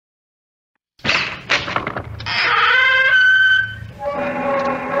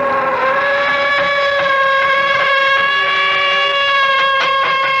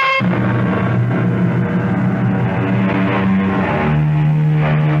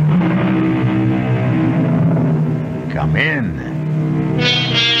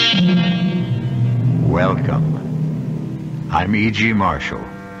I'm E.G. Marshall.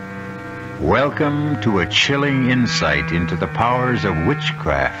 Welcome to a chilling insight into the powers of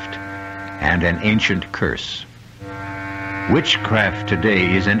witchcraft and an ancient curse. Witchcraft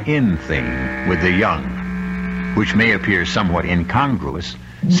today is an in thing with the young, which may appear somewhat incongruous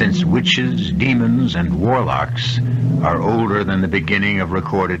since witches, demons, and warlocks are older than the beginning of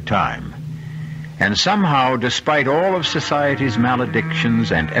recorded time. And somehow, despite all of society's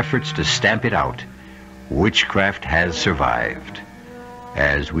maledictions and efforts to stamp it out, witchcraft has survived,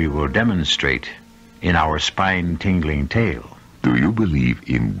 as we will demonstrate in our spine-tingling tale. Do you believe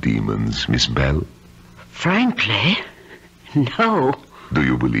in demons, Miss Bell? Frankly, no. Do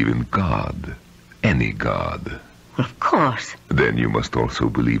you believe in God? Any God? Of course. Then you must also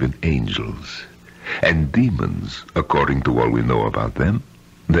believe in angels. And demons, according to all we know about them,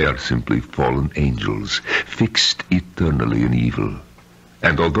 they are simply fallen angels, fixed eternally in evil.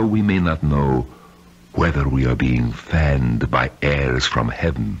 And although we may not know whether we are being fanned by airs from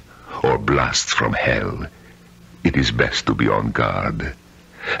heaven or blasts from hell, it is best to be on guard.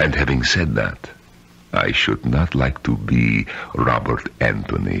 And having said that, I should not like to be Robert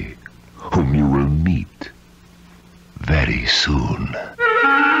Anthony, whom you will meet very soon.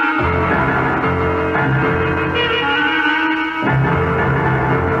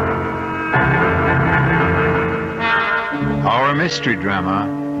 Our mystery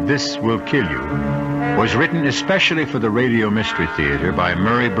drama, This Will Kill You, was written especially for the Radio Mystery Theater by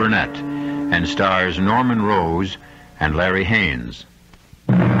Murray Burnett and stars Norman Rose and Larry Haines.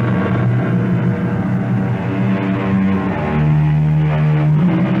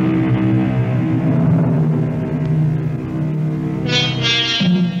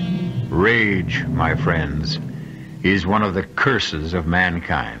 Rage, my friends, is one of the curses of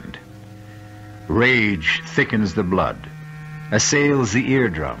mankind. Rage thickens the blood, assails the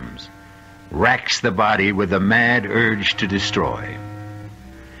eardrums, racks the body with a mad urge to destroy.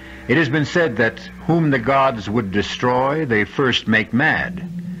 It has been said that whom the gods would destroy, they first make mad,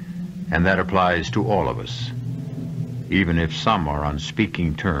 and that applies to all of us, even if some are on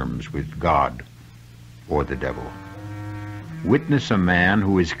speaking terms with God or the devil. Witness a man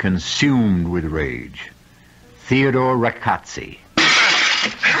who is consumed with rage, Theodore Rackazzi.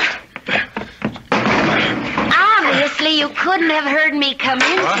 Obviously, you couldn't have heard me come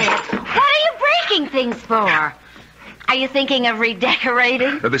in, Ted. What are you breaking things for? Are you thinking of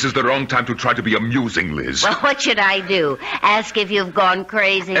redecorating? This is the wrong time to try to be amusing, Liz. Well, what should I do? Ask if you've gone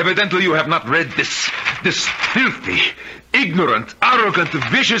crazy? Evidently, you have not read this filthy, ignorant, arrogant,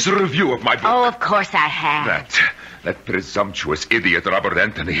 vicious review of my book. Oh, of course I have. That presumptuous idiot, Robert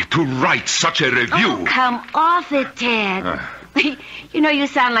Anthony, to write such a review. Oh, come off it, Ted. You know, you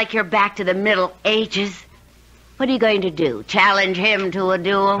sound like you're back to the Middle Ages. What are you going to do? Challenge him to a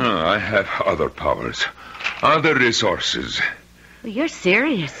duel? I have other powers, other resources. Well, you're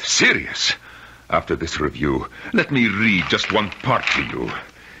serious. Serious? After this review, let me read just one part to you.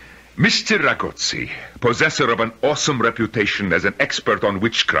 Mr. Ragozzi, possessor of an awesome reputation as an expert on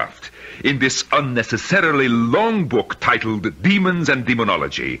witchcraft, in this unnecessarily long book titled Demons and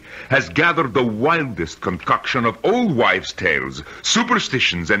Demonology, has gathered the wildest concoction of old wives' tales,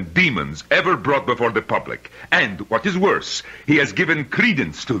 superstitions, and demons ever brought before the public. And, what is worse, he has given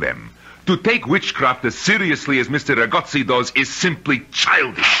credence to them. To take witchcraft as seriously as Mr. Ragozzi does is simply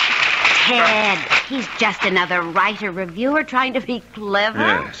childish. Ted, he's just another writer-reviewer trying to be clever.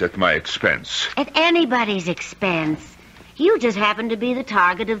 Yes, at my expense. At anybody's expense. You just happen to be the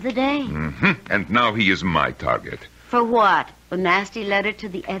target of the day. Mm-hmm. And now he is my target. For what? A nasty letter to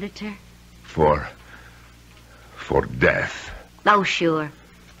the editor? For death. Oh, sure.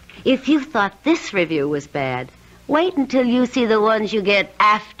 If you thought this review was bad, wait until you see the ones you get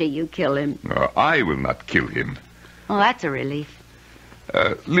after you kill him. I will not kill him. Oh, that's a relief.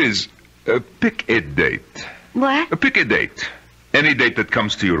 Liz, pick a date. What? Pick a date. Any date that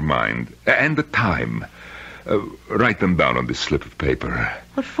comes to your mind. And the time. Write them down on this slip of paper.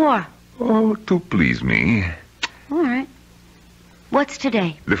 What for? Oh, to please me. All right. What's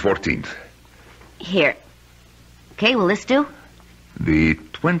today? The 14th. Here. Okay, will this do? The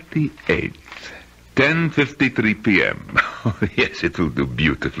 28th. 10:53 p.m. Yes, it will do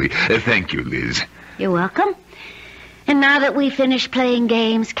beautifully. Thank you, Liz. You're welcome. And now that we finished playing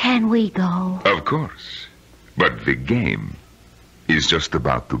games, can we go? Of course. But the game is just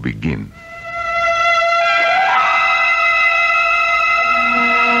about to begin.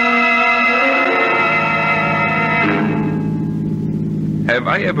 Have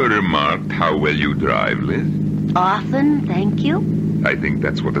I ever remarked how well you drive, Liz? Often, thank you. I think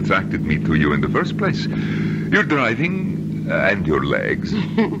that's what attracted me to you in the first place. Your driving and your legs.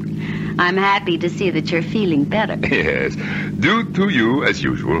 I'm happy to see that you're feeling better. Yes. Due to you, as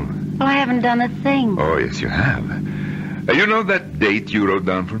usual. Well, I haven't done a thing. Oh, yes, you have. You know that date you wrote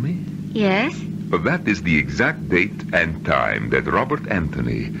down for me? Yes? Well, that is the exact date and time that Robert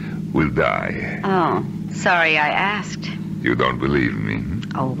Anthony will die. Oh, sorry I asked. You don't believe me?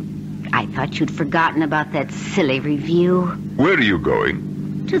 Oh, I thought you'd forgotten about that silly review. Where are you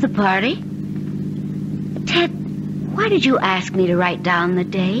going? To the party. Ted, why did you ask me to write down the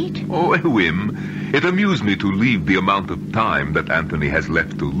date? Oh, a whim. It amused me to leave the amount of time that Anthony has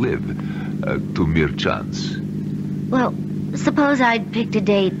left to live to mere chance. Well, suppose I'd picked a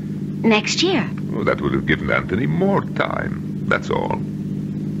date next year. Oh, that would have given Anthony more time. That's all.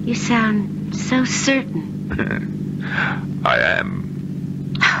 You sound so certain. I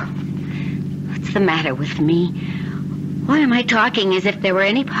am. What's the matter with me? Why am I talking as if there were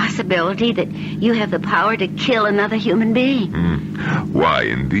any possibility that you have the power to kill another human being? Why,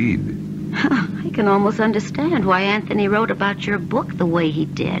 indeed? I can almost understand why Anthony wrote about your book the way he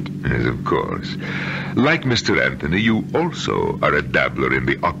did. Yes, of course. Like Mr. Anthony, you also are a dabbler in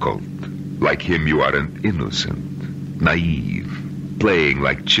the occult. Like him, you are an innocent, naive, playing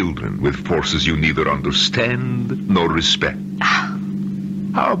like children with forces you neither understand nor respect.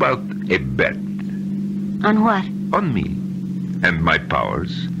 How about a bet? On what? On me and my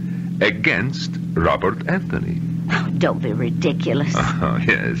powers against Robert Anthony. Oh, don't be ridiculous. Oh,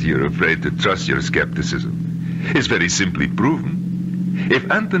 yes, you're afraid to trust your skepticism. It's very simply proven.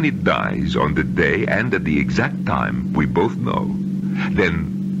 If Anthony dies on the day and at the exact time we both know,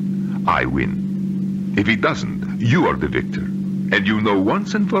 then I win. If he doesn't, you are the victor. And you know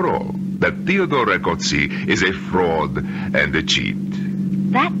once and for all that Theodore Rakotsi is a fraud and a cheat.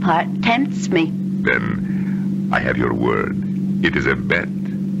 That part tempts me. Then I have your word. It is a bet.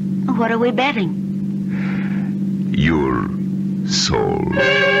 What are we betting? Your soul.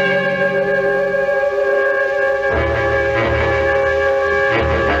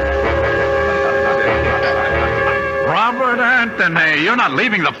 Robert Anthony, you're not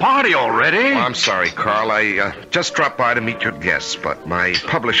leaving the party already. Oh, I'm sorry, Carl. I just dropped by to meet your guests, but my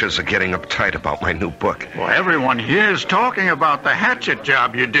publishers are getting uptight about my new book. Well, everyone here's talking about the hatchet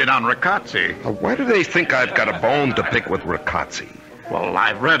job you did on Rakotsi. Why do they think I've got a bone to pick with Rakotsi? Well,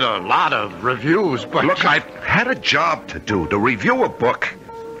 I've read a lot of reviews, but... Look, I've had a job to do, to review a book.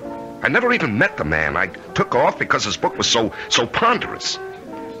 I never even met the man. I took off because his book was so ponderous.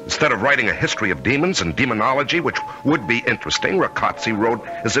 Instead of writing a history of demons and demonology, which would be interesting, Rakotsi wrote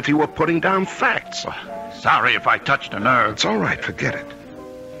as if he were putting down facts. Sorry if I touched a nerve. It's all right, forget it.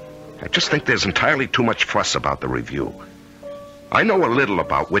 I just think there's entirely too much fuss about the review. I know a little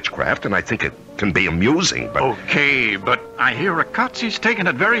about witchcraft, and I think it can be amusing, but... Okay, but I hear Rakotzi's taking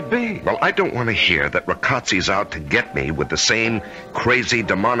it very big. Well, I don't want to hear that Rakotzi's out to get me with the same crazy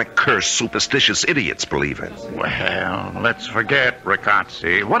demonic curse superstitious idiots believe in. Well, let's forget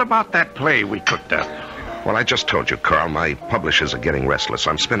Rakotzi. What about that play we cooked up? Well, I just told you, Carl, my publishers are getting restless.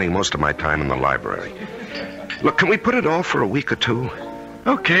 I'm spending most of my time in the library. Look, can we put it off for a week or two?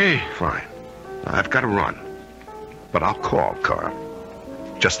 Okay. Fine. I've got to run. But I'll call, Carl,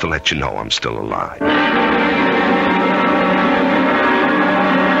 just to let you know I'm still alive.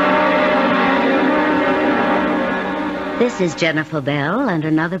 This is Jennifer Bell and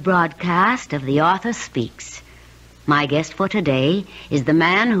another broadcast of The Author Speaks. My guest for today is the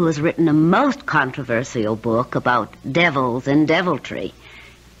man who has written a most controversial book about devils and deviltry,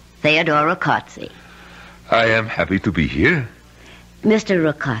 Theodore Rakotsi. I am happy to be here. Mr.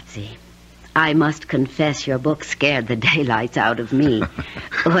 Rakotsi, I must confess your book scared the daylights out of me.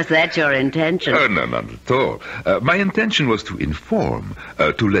 Was that your intention? No, not at all. My intention was to inform,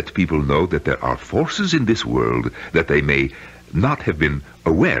 to let people know that there are forces in this world that they may not have been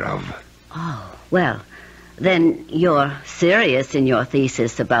aware of. Oh, well, then you're serious in your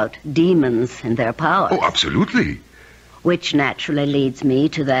thesis about demons and their powers. Oh, absolutely. Which naturally leads me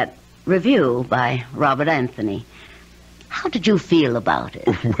to that review by Robert Anthony. How did you feel about it?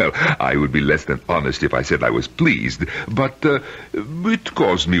 Well, I would be less than honest if I said I was pleased, but it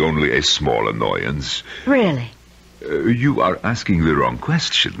caused me only a small annoyance. Really? You are asking the wrong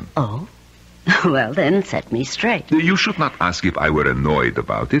question. Oh? Well, then set me straight. You should not ask if I were annoyed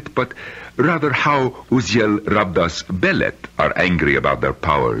about it, but rather how Uziel Rabdas Belet are angry about their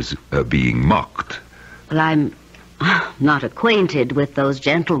powers being mocked. Well, I'm not acquainted with those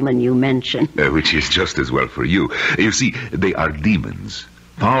gentlemen you mentioned. Which is just as well for you. You see, they are demons,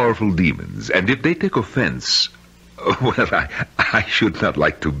 powerful demons, and if they take offense, well, I should not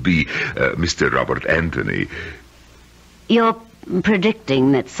like to be Mr. Robert Anthony. You're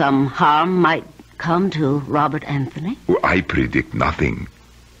predicting that some harm might come to Robert Anthony? Well, I predict nothing.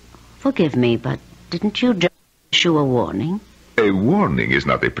 Forgive me, but didn't you just issue a warning? A warning is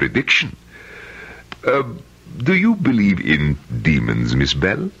not a prediction. Do you believe in demons, Miss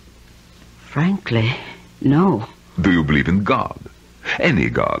Bell? Frankly, no. Do you believe in God? Any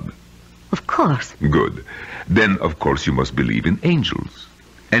God? Of course. Good. Then, of course, you must believe in angels.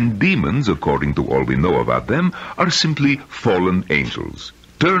 And demons, according to all we know about them, are simply fallen angels,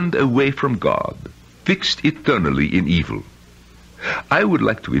 turned away from God, fixed eternally in evil. I would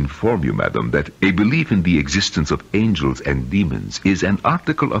like to inform you, madam, that a belief in the existence of angels and demons is an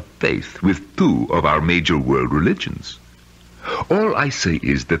article of faith with two of our major world religions. All I say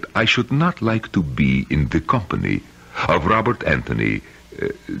is that I should not like to be in the company of Robert Anthony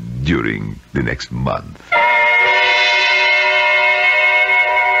during the next month.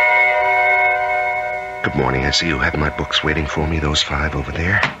 Good morning. I see you have my books waiting for me, those 5 over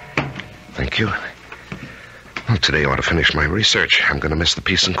there. Thank you. Well, today I ought to finish my research. I'm going to miss the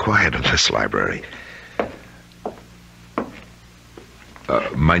peace and quiet of this library.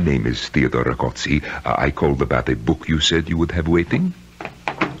 My name is Theodore Ragozzi. I called about a book you said you would have waiting.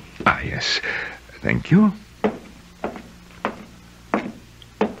 Ah, yes. Thank you.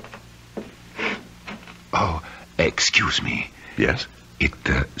 Oh, excuse me. Yes? It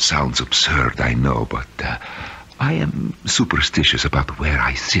sounds absurd, I know, but I am superstitious about where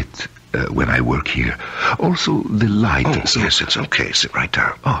I sit when I work here. Also, the light. Oh, yes, it's okay. Sit right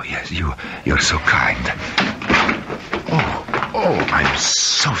down. Oh, yes, you're so kind. Oh, I'm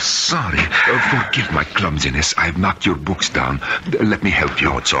so sorry. Forgive my clumsiness. I've knocked your books down. Let me help you.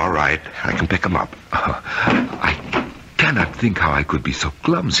 No, it's all right. I can pick them up. I cannot think how I could be so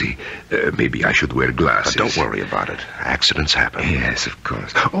clumsy. Maybe I should wear glasses. Don't worry about it. Accidents happen. Yes, of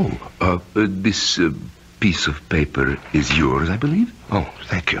course. Oh, this piece of paper is yours, I believe? Oh,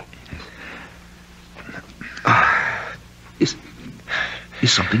 thank you.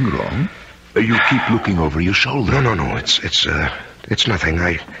 Is something wrong? You keep looking over your shoulder. No. It's nothing.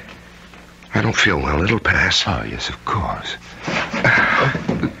 I don't feel well. It'll pass. Oh, yes, of course.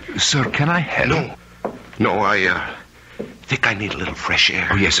 Sir, can I help? No, I think I need a little fresh air.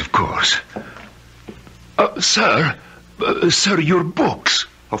 Oh, yes, of course. Sir, your books.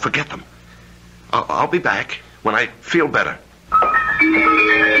 Oh, forget them. I'll be back when I feel better.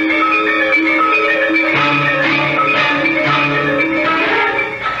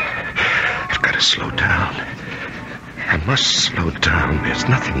 I've got to slow down. I must slow down. There's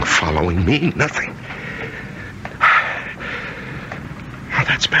nothing following me. Nothing. Oh,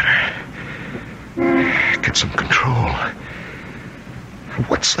 that's better. Get some control.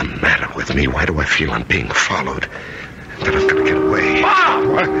 What's the matter with me? Why do I feel I'm being followed? That I've got to get away.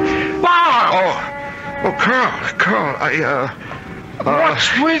 Bob! Oh, Carl,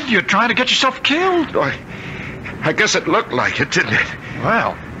 What's with you? Trying to get yourself killed? I guess it looked like it, didn't it?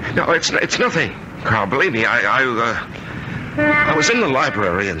 Well, No, it's nothing. Carl, believe me, I was in the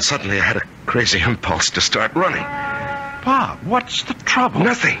library and suddenly I had a crazy impulse to start running. Bob, what's the trouble?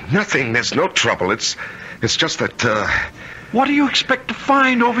 Nothing. There's no trouble. It's just that, What do you expect to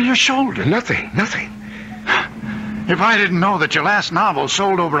find over your shoulder? nothing. If I didn't know that your last novel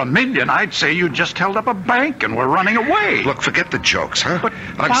sold over 1 million, I'd say you just held up a bank and were running away. Look, forget the jokes, huh? But,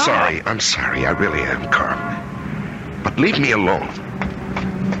 I'm Bob. sorry. I really am, Carl. But leave me alone.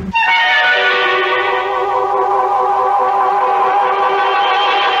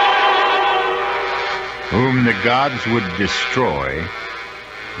 Whom the gods would destroy,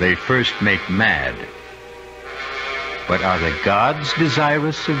 they first make mad. But are the gods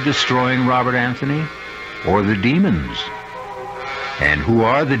desirous of destroying Robert Anthony, or the demons? And who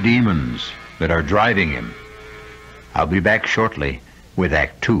are the demons that are driving him? I'll be back shortly with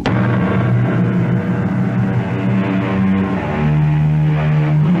Act 2.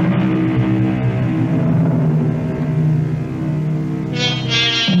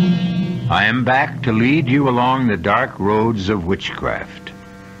 I am back to lead you along the dark roads of witchcraft.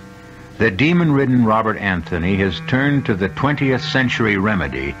 The demon-ridden Robert Anthony has turned to the 20th century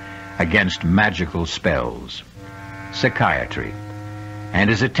remedy against magical spells, psychiatry, and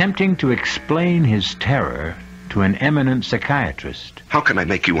is attempting to explain his terror to an eminent psychiatrist. How can I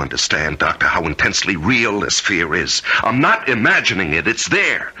make you understand, Doctor, how intensely real this fear is? I'm not imagining it. It's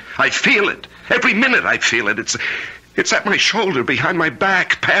there. I feel it. Every minute I feel it. It's at my shoulder, behind my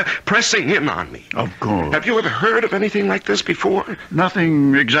back, pressing in on me. Of course. Have you ever heard of anything like this before?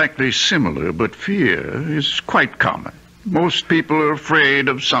 Nothing exactly similar, but fear is quite common. Most people are afraid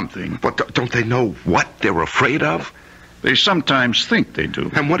of something. But don't they know what they're afraid of? They sometimes think they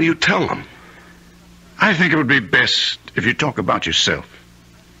do. And what do you tell them? I think it would be best if you talk about yourself.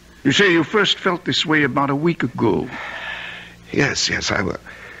 You say you first felt this way about a week ago. Yes,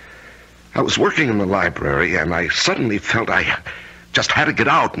 I was working in the library, and I suddenly felt I just had to get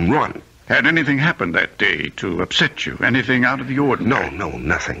out and run. Had anything happened that day to upset you? Anything out of the ordinary? No,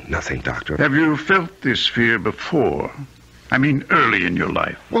 nothing, Doctor. Have you felt this fear before? I mean, early in your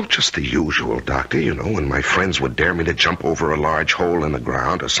life. Well, just the usual, Doctor. You know, when my friends would dare me to jump over a large hole in the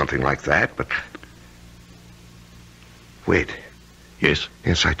ground or something like that, but... Wait. Yes?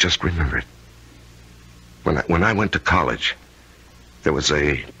 Yes, I just remembered. When I went to college, there was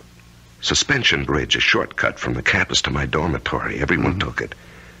a suspension bridge, a shortcut from the campus to my dormitory. Everyone took it.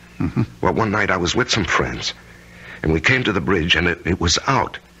 Mm-hmm. Well, one night I was with some friends, and we came to the bridge, and it was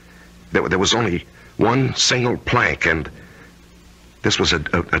out. There was only one single plank, and this was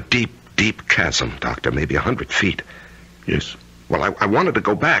a deep chasm, Doctor, maybe 100 feet. Yes. Well, I wanted to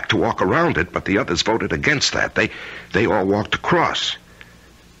go back to walk around it, but the others voted against that. They all walked across.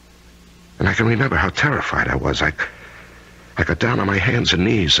 And I can remember how terrified I was. I got down on my hands and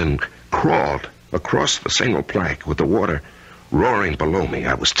knees and crawled across the single plank with the water roaring below me.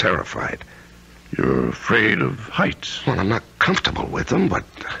 I was terrified. You're afraid of heights? Well, I'm not comfortable with them, but...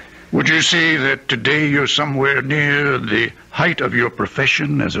 Would you say that today you're somewhere near the height of your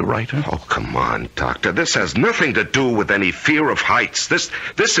profession as a writer? Oh, come on, Doctor. This has nothing to do with any fear of heights. This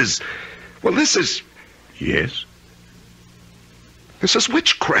is... Well, this is... Yes? This is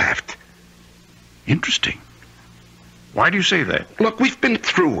witchcraft. Interesting. Why do you say that? Look, we've been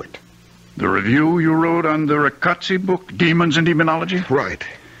through it. The review you wrote on the Riccozzi book, Demons and Demonology? Right.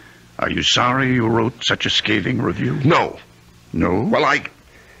 Are you sorry you wrote such a scathing review? No. No? Well, I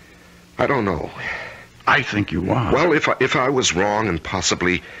don't know. I think you are. Well, if I was wrong, and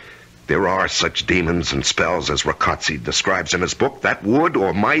possibly there are such demons and spells as Riccozzi describes in his book, that would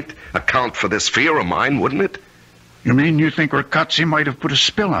or might account for this fear of mine, wouldn't it? You mean you think Riccozzi might have put a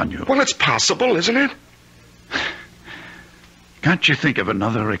spell on you? Well, it's possible, isn't it? Can't you think of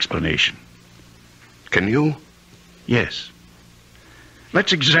another explanation? Can you? Yes.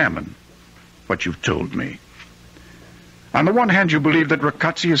 Let's examine what you've told me. On the one hand, you believe that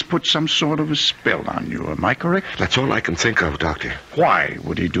Riccozzi has put some sort of a spell on you. Am I correct? That's all I can think of, Doctor. Why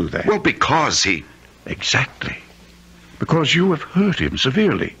would he do that? Well, because he... Exactly. Because you have hurt him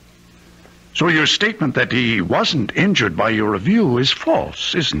severely. So your statement that he wasn't injured by your review is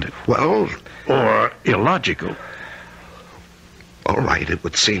false, isn't it? Well... Or illogical. All right, it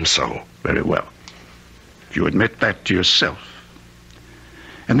would seem so. Very well. If you admit that to yourself,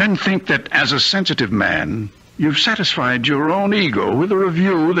 and then think that as a sensitive man, you've satisfied your own ego with a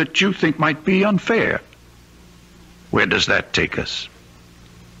review that you think might be unfair, where does that take us?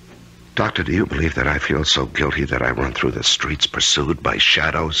 Doctor, do you believe that I feel so guilty that I run through the streets pursued by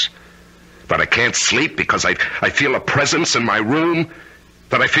shadows? That I can't sleep because I feel a presence in my room?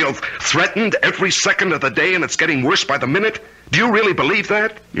 That I feel threatened every second of the day and it's getting worse by the minute? Do you really believe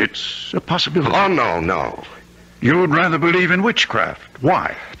that? It's a possibility. Oh, no. You'd rather believe in witchcraft.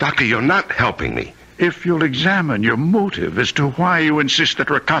 Why? Doctor, you're not helping me. If you'll examine your motive as to why you insist that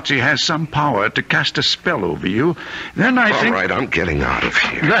Riccozzi has some power to cast a spell over you, then I think... All right, I'm getting out of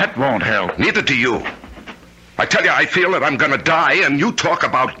here. That won't help. Neither do you. I tell you, I feel that I'm going to die, and you talk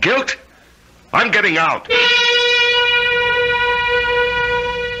about guilt? I'm getting out.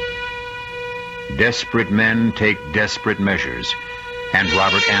 Desperate men take desperate measures, and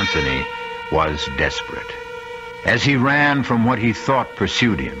Robert Anthony was desperate. As he ran from what he thought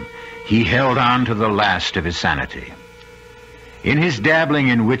pursued him, he held on to the last of his sanity. In his dabbling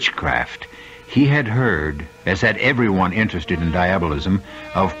in witchcraft, he had heard, as had everyone interested in diabolism,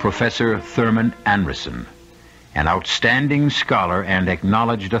 of Professor Thurman Anderson, an outstanding scholar and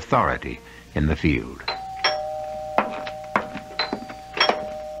acknowledged authority in the field.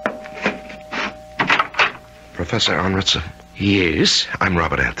 Professor Anderson? Yes? I'm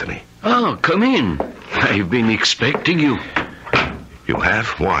Robert Anthony. Oh, come in. I've been expecting you. You have?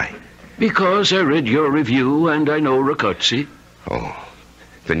 Why? Because I read your review and I know Riccozzi. Oh,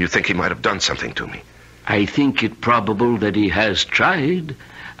 then you think he might have done something to me? I think it probable that he has tried.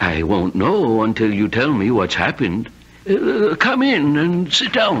 I won't know until you tell me what's happened. Come in and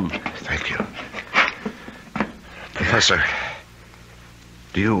sit down. Thank you. Professor,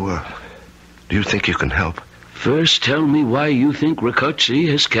 do you think you can help? First, tell me why you think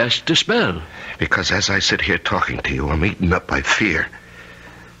Riccozzi has cast a spell. Because as I sit here talking to you, I'm eaten up by fear.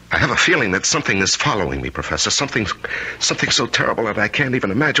 I have a feeling that something is following me, Professor. Something so terrible that I can't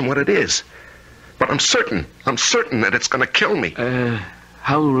even imagine what it is. But I'm certain that it's going to kill me.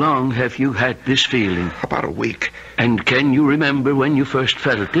 How long have you had this feeling? About a week. And can you remember when you first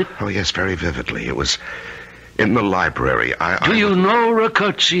felt it? Oh, yes, very vividly. It was in the library. Do you know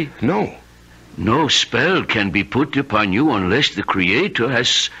Riccozzi? No. No spell can be put upon you unless the Creator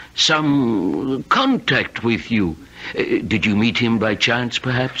has some contact with you. Did you meet him by chance,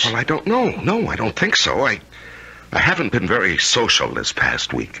 perhaps? Well, I don't know. No, I don't think so. I haven't been very social this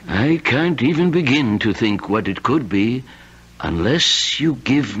past week. I can't even begin to think what it could be unless you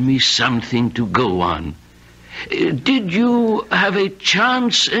give me something to go on. Did you have a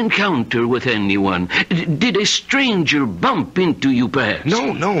chance encounter with anyone? Did a stranger bump into you, perhaps?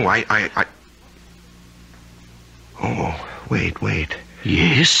 No, I... Oh, wait.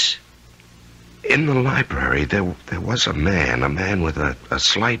 Yes? In the library, there was a man with a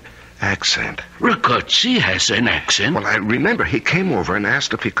slight accent. Rakotsi has an accent. Well, I remember he came over and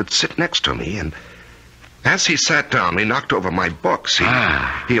asked if he could sit next to me, and as he sat down, he knocked over my books.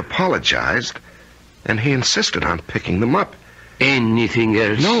 He apologized, and he insisted on picking them up. Anything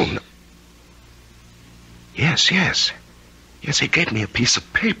else? No. Yes, he gave me a piece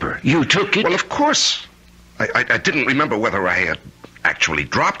of paper. You took it? Well, of course. I didn't remember whether I had actually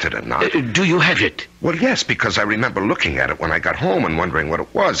dropped it or not. Do you have it? Well, yes, because I remember looking at it when I got home and wondering what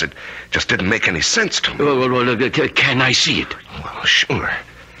it was. It just didn't make any sense to me. Well, can I see it? Well, sure.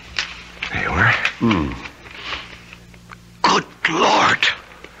 There you are. Good Lord!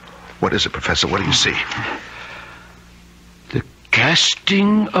 What is it, Professor? What do you see? The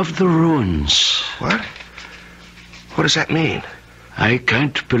casting of the runes. What? What does that mean? I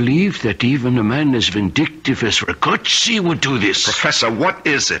can't believe that even a man as vindictive as Rakotsi would do this. Professor, what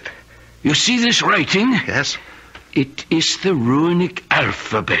is it? You see this writing? Yes. It is the runic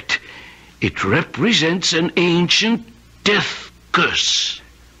alphabet. It represents an ancient death curse.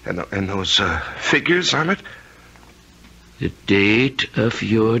 And those figures on it? The date of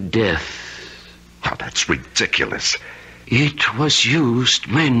your death. Oh, that's ridiculous. It was used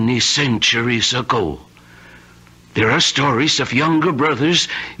many centuries ago. There are stories of younger brothers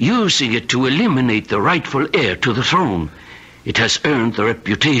using it to eliminate the rightful heir to the throne. It has earned the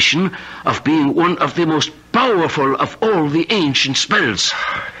reputation of being one of the most powerful of all the ancient spells.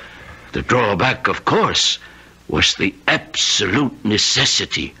 The drawback, of course, was the absolute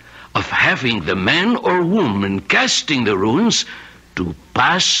necessity of having the man or woman casting the runes to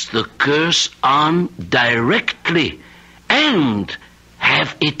pass the curse on directly and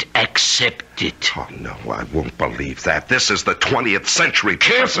have it accepted. Oh, no, I won't believe that. This is the 20th century.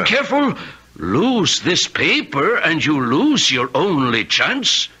 Careful. Lose this paper and you lose your only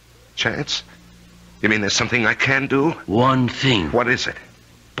chance. Chance? You mean there's something I can do? One thing. What is it?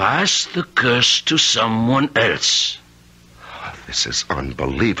 Pass the curse to someone else. Oh, this is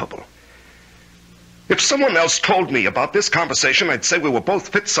unbelievable. If someone else told me about this conversation, I'd say we were both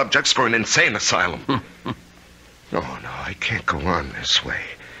fit subjects for an insane asylum. No, I can't go on this way.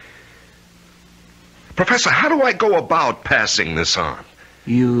 Professor, how do I go about passing this on?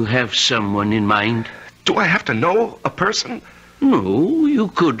 You have someone in mind? Do I have to know a person? No, you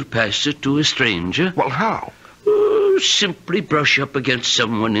could pass it to a stranger. Well, how? Simply brush up against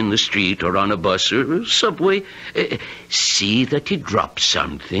someone in the street or on a bus or subway. See that he drops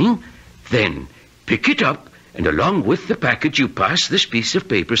something. Then pick it up, and along with the package you pass this piece of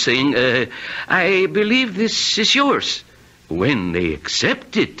paper saying, I believe this is yours. When they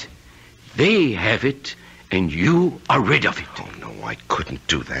accept it, they have it, and you are rid of it. Oh, no, I couldn't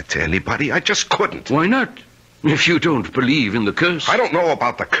do that to anybody. I just couldn't. Why not? If you don't believe in the curse. I don't know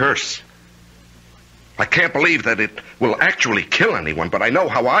about the curse. I can't believe that it will actually kill anyone, but I know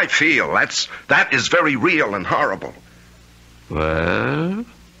how I feel. That is very real and horrible. Well?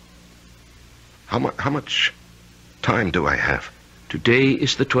 How much time do I have? Today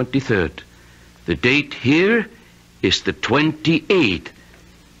is the 23rd. The date here is the 28th,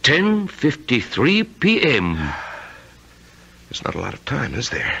 10:53 p.m. There's not a lot of time, is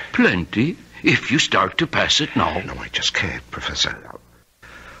there? Plenty, if you start to pass it now. No, I just can't, Professor.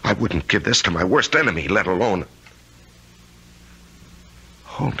 I wouldn't give this to my worst enemy, let alone...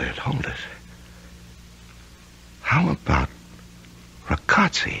 Hold it. How about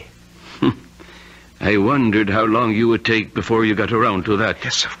Rakotsi? I wondered how long you would take before you got around to that.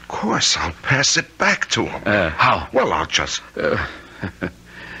 Yes, of course. I'll pass it back to him. How? Well, I'll just...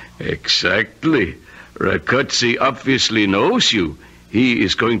 Exactly. Rakotsi obviously knows you. He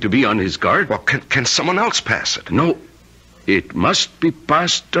is going to be on his guard. Well, can someone else pass it? No. It must be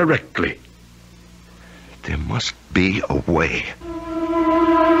passed directly. There must be a way.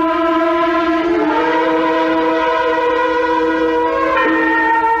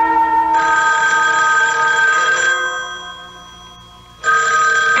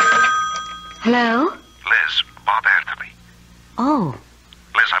 Hello? Liz, Bob Anthony. Oh,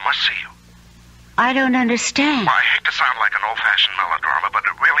 Liz, I must see you. I don't understand. I hate to sound like an old-fashioned melodrama, but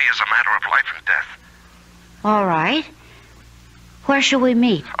it really is a matter of life and death. All right. Where shall we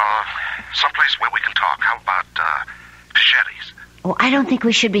meet? Someplace where we can talk. How about, Pichetti's? Oh, I don't think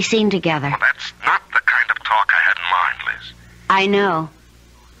we should be seen together. Well, that's not the kind of talk I had in mind, Liz. I know.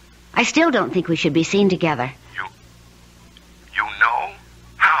 I still don't think we should be seen together. You know?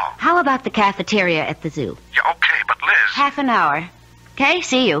 How? How about the cafeteria at the zoo? Yeah, okay, but Liz... Half an hour. Okay,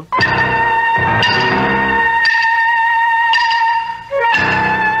 see you.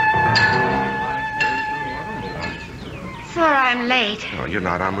 Sorry I'm late. No, you're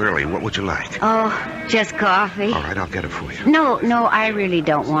not. I'm early. What would you like? Oh, just coffee. All right, I'll get it for you. No, I really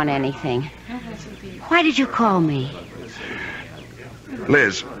don't want anything. Why did you call me?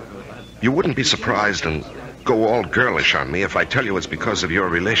 Liz, you wouldn't be surprised and go all girlish on me if I tell you it's because of your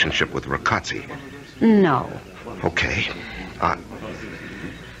relationship with Ragazzi. No. Okay.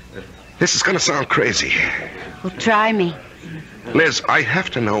 This is going to sound crazy. Well, try me. Liz, I have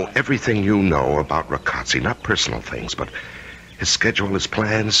to know everything you know about Ragazzi. Not personal things, but his schedule, his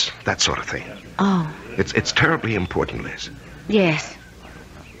plans, that sort of thing. Oh. It's terribly important, Liz. Yes.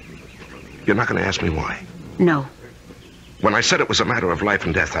 You're not going to ask me why? No. When I said it was a matter of life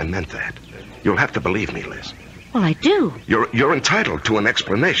and death, I meant that. You'll have to believe me, Liz. Well, I do. You're entitled to an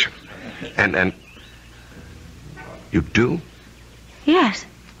explanation. And you do? Yes.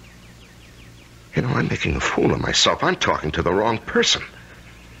 You know, I'm making a fool of myself. I'm talking to the wrong person.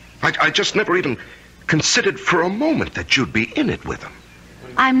 I just never even considered for a moment that you'd be in it with him.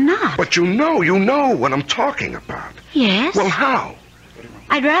 I'm not. But you know what I'm talking about. Yes. Well, how?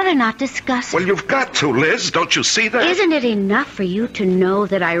 I'd rather not discuss it. Well, you've got to, Liz. Don't you see that? Isn't it enough for you to know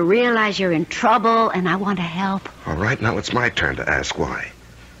that I realize you're in trouble and I want to help? All right, now it's my turn to ask why.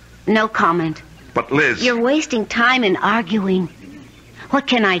 No comment. But, Liz... You're wasting time in arguing. What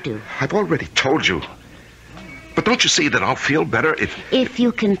can I do? I've already told you. But don't you see that I'll feel better if... If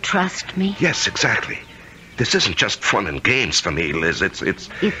you can trust me? Yes, exactly. This isn't just fun and games for me, Liz.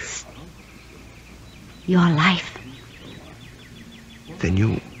 It's your life. Then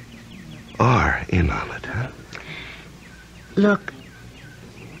you are in on it, huh? Look,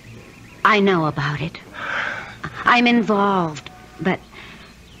 I know about it. I'm involved, but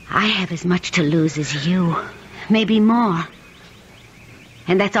I have as much to lose as you. Maybe more.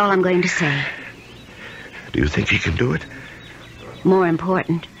 And that's all I'm going to say. Do you think he can do it? More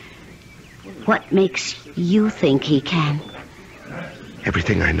important, what makes you think he can?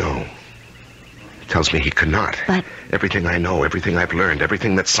 Everything I know tells me he cannot. But... Everything I know, everything I've learned,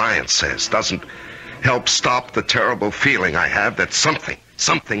 everything that science says doesn't help stop the terrible feeling I have that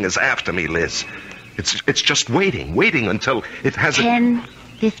something is after me, Liz. It's just waiting until it has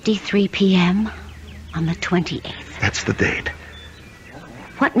 10:53 p.m. on the 28th. That's the date.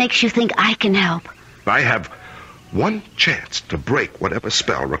 What makes you think I can help? I have one chance to break whatever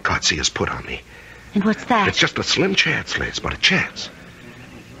spell Ragazzi has put on me. And what's that? It's just a slim chance, Liz, but a chance.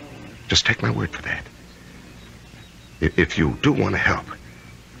 Just take my word for that. If you do want to help,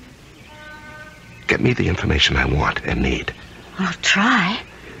 get me the information I want and need. I'll try.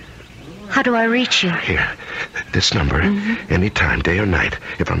 How do I reach you? Here, this number, anytime, day or night.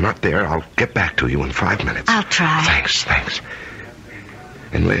 If I'm not there, I'll get back to you in 5 minutes. I'll try. Thanks.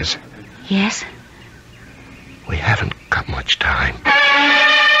 And Liz. Yes? We haven't got much time.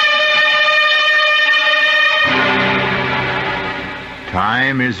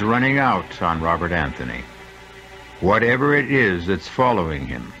 Time is running out on Robert Anthony. Whatever it is that's following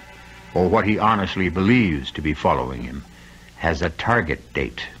him, or what he honestly believes to be following him, has a target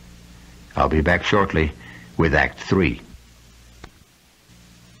date. I'll be back shortly with Act 3.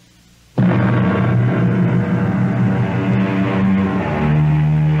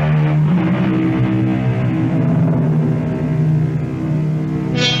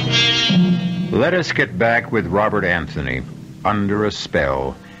 Let us get back with Robert Anthony, under a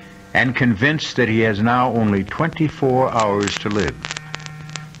spell, and convinced that he has now only 24 hours to live.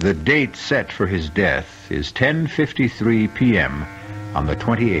 The date set for his death is 10:53 p.m. on the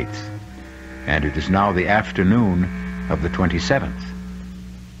 28th, and it is now the afternoon of the 27th.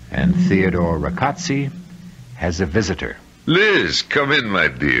 And Theodore Ragazzi has a visitor. Liz, come in, my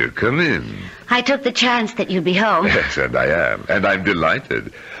dear, come in. I took the chance that you'd be home. Yes, and I am, and I'm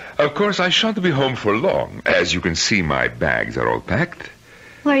delighted. Of course, I shan't be home for long. As you can see, my bags are all packed.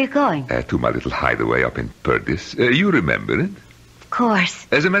 Where are you going? To my little hideaway up in Perdis. You remember it? Of course.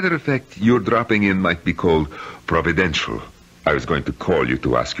 As a matter of fact, your dropping in might be called providential. I was going to call you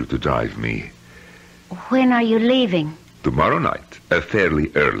to ask you to drive me. When are you leaving? Tomorrow night,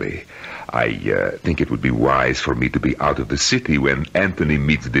 fairly early. I think it would be wise for me to be out of the city when Anthony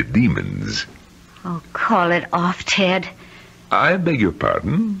meets the demons. Oh, call it off, Ted. I beg your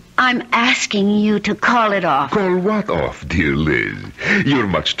pardon? I'm asking you to call it off. Call what off, dear Liz? You're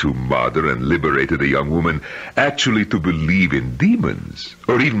much too modern and liberated a young woman actually to believe in demons.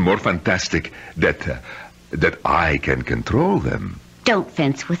 Or even more fantastic, that I can control them. Don't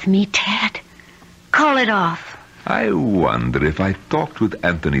fence with me, Ted. Call it off. I wonder if I talked with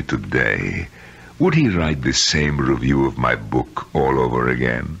Anthony today, would he write the same review of my book all over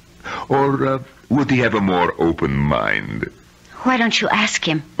again? Or would he have a more open mind? Why don't you ask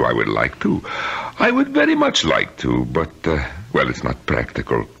him? Oh, I would like to. I would very much like to, but, well, it's not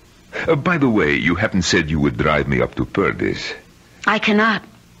practical. By the way, you haven't said you would drive me up to Purdy's. I cannot.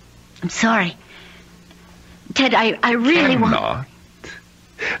 I'm sorry. Ted, I really want... Cannot?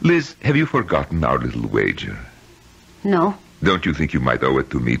 Liz, have you forgotten our little wager? No. Don't you think you might owe it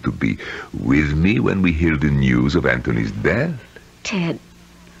to me to be with me when we hear the news of Anthony's death? Ted,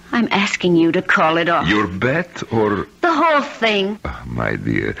 I'm asking you to call it off. Your bet, or... The whole thing. Oh, my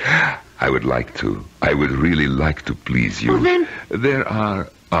dear, I would like to. I would really like to please you. Well, then... There are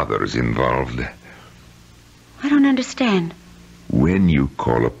others involved. I don't understand. When you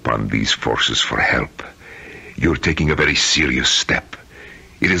call upon these forces for help, you're taking a very serious step.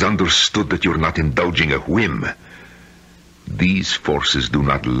 It is understood that you're not indulging a whim. These forces do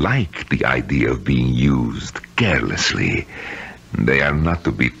not like the idea of being used carelessly. They are not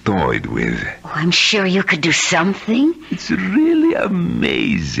to be toyed with. Oh, I'm sure you could do something. It's really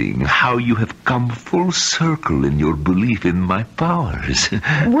amazing how you have come full circle in your belief in my powers.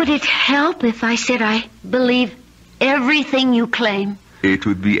 Would it help if I said I believe everything you claim? It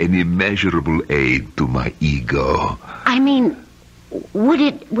would be an immeasurable aid to my ego. I mean, would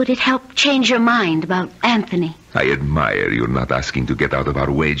it help change your mind about Anthony? I admire your not asking to get out of our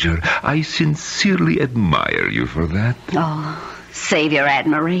wager. I sincerely admire you for that. Oh, save your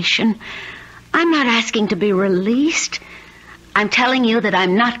admiration. I'm not asking to be released. I'm telling you that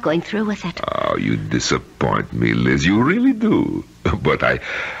I'm not going through with it. Oh, you disappoint me, Liz. You really do. But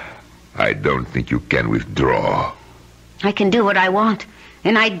I don't think you can withdraw. I can do what I want,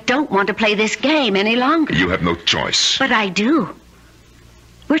 and I don't want to play this game any longer. You have no choice. But I do.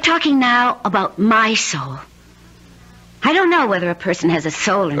 We're talking now about my soul. I don't know whether a person has a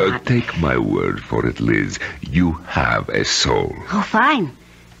soul or not. Take my word for it, Liz. You have a soul. Oh, fine.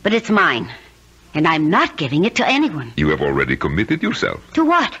 But it's mine. And I'm not giving it to anyone. You have already committed yourself. To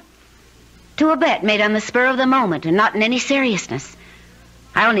what? To a bet made on the spur of the moment and not in any seriousness.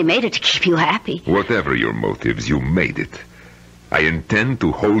 I only made it to keep you happy. Whatever your motives, you made it. I intend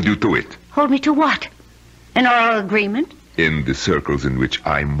to hold you to it. Hold me to what? An oral agreement? In the circles in which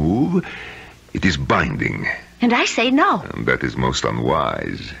I move, it is binding. And I say no. And that is most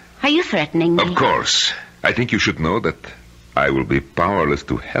unwise. Are you threatening me? Of course. I think you should know that I will be powerless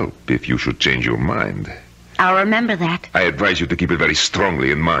to help if you should change your mind. I'll remember that. I advise you to keep it very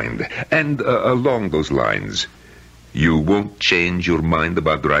strongly in mind. And along those lines, you won't change your mind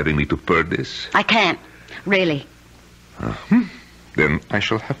about driving me to Purdy's? I can't. Really. Then I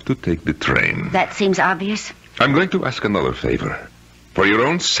shall have to take the train. That seems obvious. I'm going to ask another favor. For your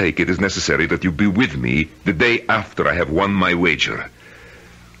own sake, it is necessary that you be with me the day after I have won my wager.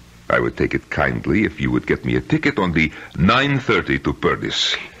 I would take it kindly if you would get me a ticket on the 9:30 to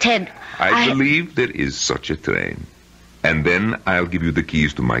Purdy's. Ted, I believe there is such a train. And then I'll give you the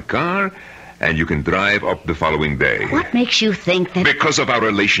keys to my car, and you can drive up the following day. What makes you think that... Because of our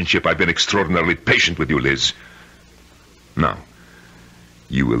relationship, I've been extraordinarily patient with you, Liz. Now,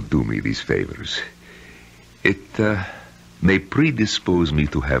 you will do me these favors. It may predispose me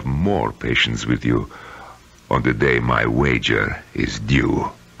to have more patience with you on the day my wager is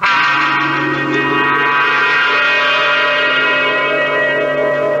due.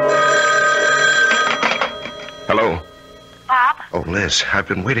 Hello? Bob? Oh, Liz, I've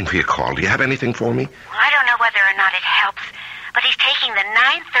been waiting for your call. Do you have anything for me? Well, I don't know whether or not it helps, but he's taking the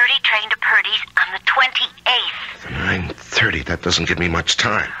 9:30 train to Purdy's on the 28th. 9:30? That doesn't give me much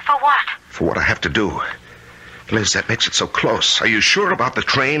time. For what? For what I have to do. Liz, that makes it so close. Are you sure about the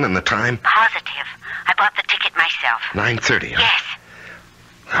train and the time? Positive. I bought the ticket myself. 9:30, huh? Yes.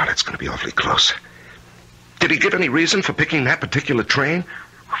 Oh, that's going to be awfully close. Did he give any reason for picking that particular train?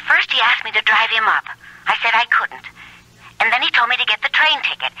 Well, first he asked me to drive him up. I said I couldn't. And then he told me to get the train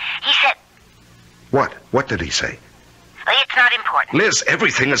ticket. He said... What? What did he say? Well, it's not important. Liz,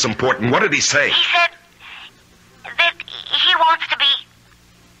 everything is important. What did he say? He said that he wants to be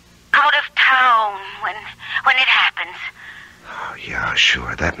out of town when it happens. Oh, yeah,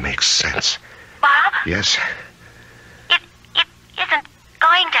 sure. That makes sense. Bob? Yes? It isn't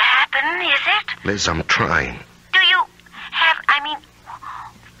going to happen, is it? Liz, I'm trying. Do you have,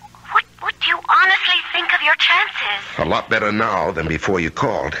 what do you honestly have your chances. A lot better now than before you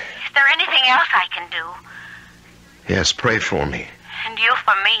called. Is there anything else I can do? Yes, pray for me. And you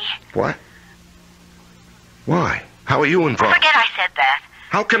for me. What? Why? How are you involved? Forget I said that.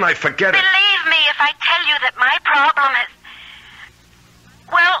 How can I forget it? Believe me if I tell you that my problem has...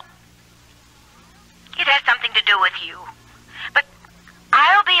 Well, it has something to do with you. But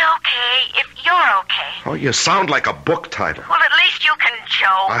I'll be okay if you're okay. Oh, you sound like a book title. Well, at least you can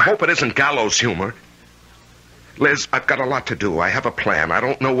joke. I hope it isn't gallows humor. Liz, I've got a lot to do. I have a plan. I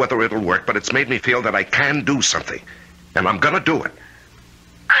don't know whether it'll work, but it's made me feel that I can do something. And I'm gonna do it.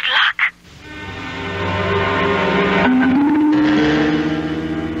 Good luck.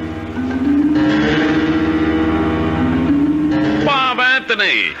 Bob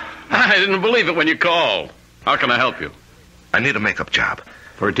Anthony! I didn't believe it when you called. How can I help you? I need a makeup job.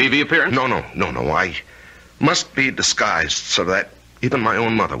 For a TV appearance? No. I must be disguised so that even my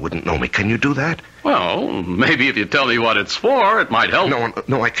own mother wouldn't know me. Can you do that? Well, maybe if you tell me what it's for, it might help.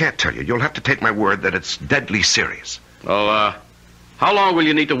 No, I can't tell you. You'll have to take my word that it's deadly serious. Well, how long will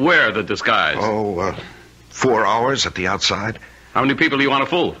you need to wear the disguise? 4 hours at the outside. How many people do you want to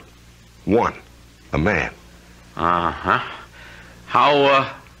fool? One. A man. Uh-huh.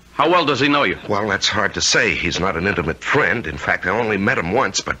 How well does he know you? Well, that's hard to say. He's not an intimate friend. In fact, I only met him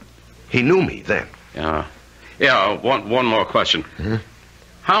once, but he knew me then. One more question. Hmm?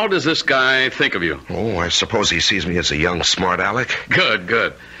 How does this guy think of you? Oh, I suppose he sees me as a young smart aleck.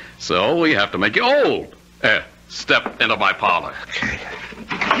 Good. So we have to make you old. Step into my parlor. Okay.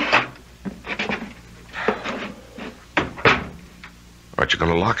 Aren't you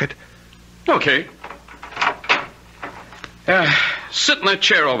going to lock it? Okay. Sit in that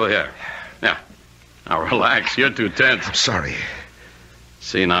chair over here. Now relax. You're too tense. I'm sorry.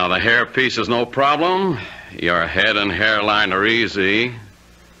 See, now, the hairpiece is no problem. Your head and hairline are easy.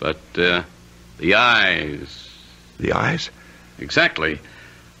 But, the eyes... The eyes? Exactly.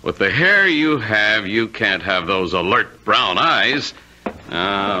 With the hair you have, you can't have those alert brown eyes.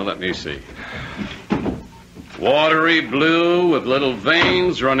 Let me see. Watery blue with little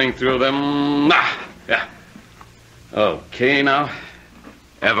veins running through them. Yeah. Okay, now.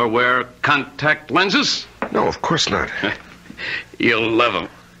 Ever wear contact lenses? No, of course not. You'll love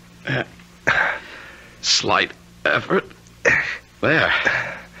them. Slight effort. There.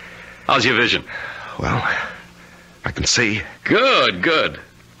 How's your vision? Well, I can see. Good.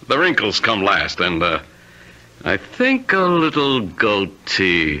 The wrinkles come last, and, I think a little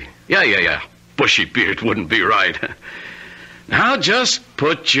goatee. Yeah. Bushy beard wouldn't be right. Now just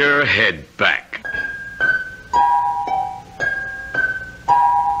put your head back.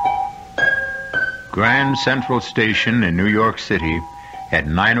 Grand Central Station in New York City at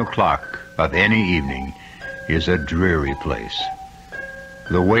 9 o'clock of any evening is a dreary place.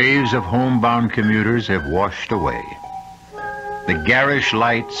 The waves of homebound commuters have washed away. The garish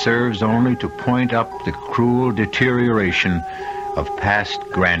light serves only to point up the cruel deterioration of past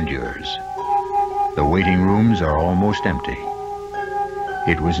grandeurs. The waiting rooms are almost empty.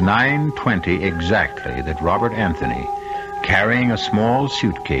 It was 9:20 exactly that Robert Anthony, carrying a small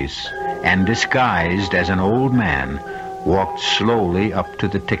suitcase and disguised as an old man, walked slowly up to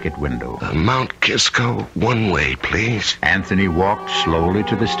the ticket window. Mount Kisco, one way, please. Anthony walked slowly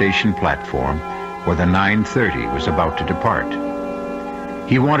to the station platform where the 9:30 was about to depart.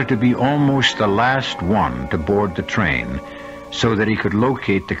 He wanted to be almost the last one to board the train so that he could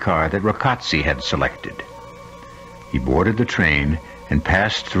locate the car that Ragazzi had selected. He boarded the train and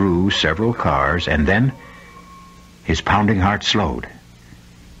passed through several cars, and then his pounding heart slowed.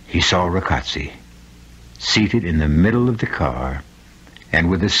 He saw Ragazzi, seated in the middle of the car, and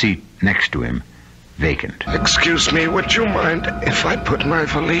with the seat next to him vacant. Excuse me, would you mind if I put my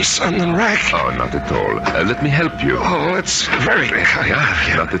valise on the rack? Oh, not at all. Let me help you. Oh, it's very kind of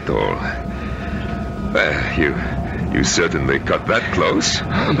you. Not at all. You certainly cut that close.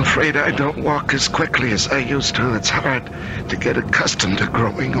 I'm afraid I don't walk as quickly as I used to. It's hard to get accustomed to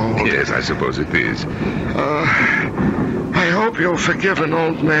growing old. Yes, I suppose it is. I hope you'll forgive an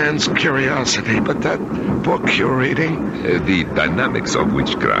old man's curiosity, but that book you're reading... The Dynamics of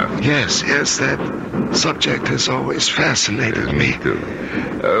Witchcraft. Yes, that subject has always fascinated me. too.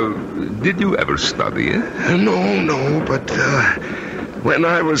 Did you ever study it? No, but when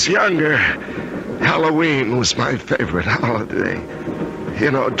I was younger, Halloween was my favorite holiday.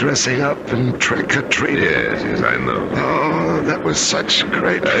 You know, dressing up and trick-or-treating. Yes, I know. Oh, that was such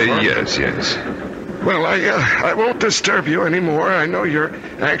great fun. Yes. Well, I won't disturb you anymore. I know you're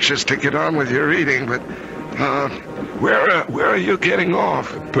anxious to get on with your reading, but where are you getting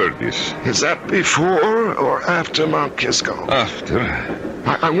off? Purvis. Is that before or after Mount Kisco? After.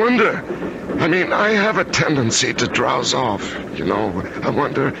 I wonder I mean, I have a tendency to drowse off. You know, I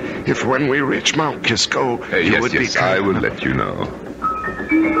wonder if when we reach Mount Kisco, you would be... I will let you know.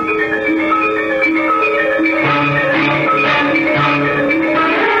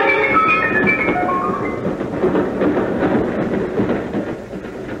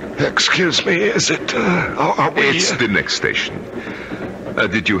 Excuse me, is it, are we... It's the next station.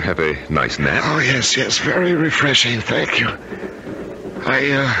 Did you have a nice nap? Oh, yes, very refreshing, thank you.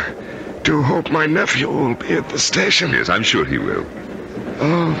 I, do hope my nephew will be at the station. Yes, I'm sure he will.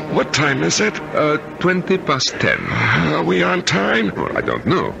 What time is it? 20 past 10. Are we on time? Well, I don't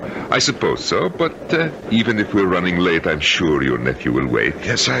know. I suppose so, but even if we're running late, I'm sure your nephew will wait.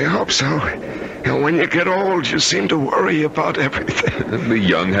 Yes, I hope so. And when you get old, you seem to worry about everything. The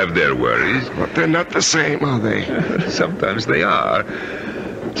young have their worries. But they're not the same, are they? Sometimes they are.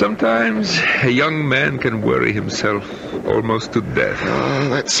 Sometimes a young man can worry himself almost to death. Oh,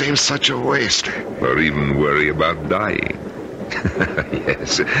 that seems such a waste. Or even worry about dying.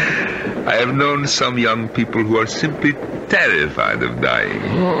 Yes. I have known some young people who are simply terrified of dying.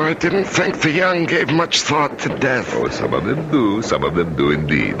 Oh, I didn't think the young gave much thought to death. Oh, some of them do. Some of them do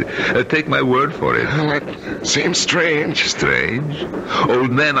indeed. Take my word for it. Well, it seems strange. Strange?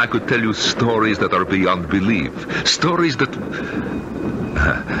 Old man, I could tell you stories that are beyond belief. Stories that...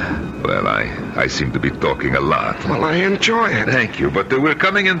 Well, I seem to be talking a lot. Well, I enjoy it. Thank you, but we're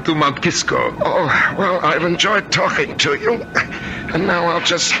coming into Mount Kisco. Oh, well, I've enjoyed talking to you. And now I'll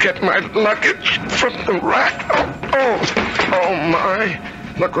just get my luggage from the rack. Oh, my.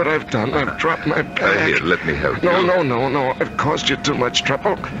 Look what I've done. I've dropped my bag. Here, let me help you. No. I've caused you too much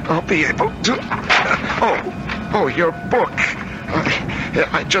trouble. I'll be able to... Oh, your book.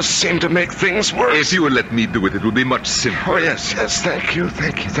 I just seem to make things worse. If you will let me do it, it will be much simpler. Oh, yes, thank you.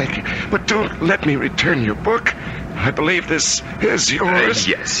 But do let me return your book. I believe this is yours.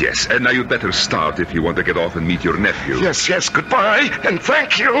 Yes. And now you'd better start if you want to get off and meet your nephew. Yes, goodbye, and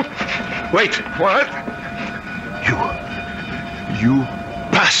thank you. Wait. What? You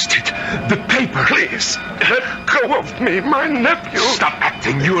bastard! The paper! Please, let go of me, my nephew. Stop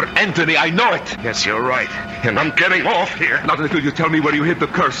acting. You're Anthony, I know it. Yes, you're right. And I'm getting off here. Not until you tell me where you hid the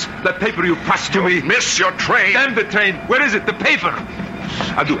curse. That paper you passed to me. Miss your train. Damn the train. Where is it? The paper.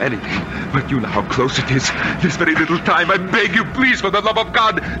 I'll do anything. But you know how close it is. This very little time. I beg you, please, for the love of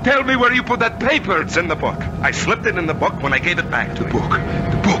God, tell me where you put that paper. It's in the book. I slipped it in the book when I gave it back to you. The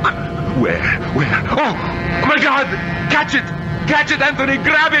book. Where? Oh, my God. Catch it, Anthony.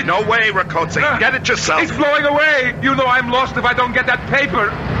 Grab it. No way, Rakotze. Get it yourself. It's blowing away. You know I'm lost if I don't get that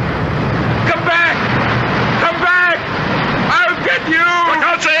paper. Come back. I'll get you.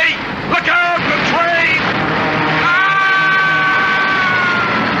 Rakotze, look out, the train.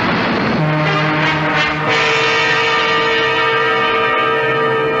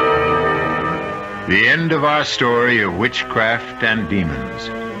 The end of our story of witchcraft and demons.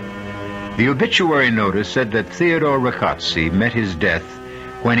 The obituary notice said that Theodore Rakotze met his death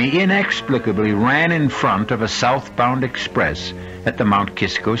when he inexplicably ran in front of a southbound express at the Mount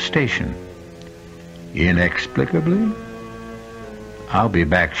Kisco station. Inexplicably? I'll be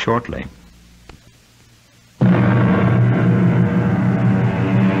back shortly.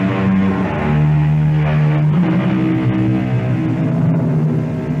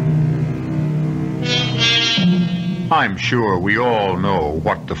 I'm sure we all know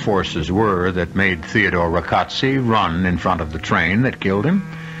what the forces were that made Theodore Rakotze run in front of the train that killed him.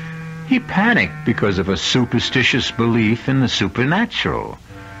 He panicked because of a superstitious belief in the supernatural.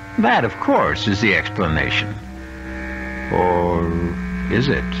 That, of course, is the explanation. Or is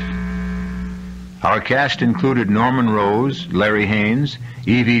it? Our cast included Norman Rose, Larry Haines,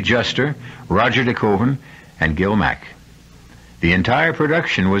 Evie Juster, Roger Dekoven, and Gil Mack. The entire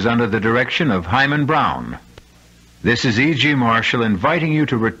production was under the direction of Himan Brown. This is E.G. Marshall inviting you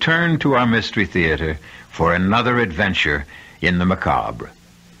to return to our Mystery Theater for another adventure in the macabre.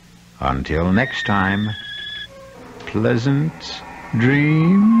 Until next time, pleasant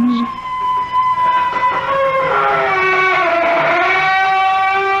dreams.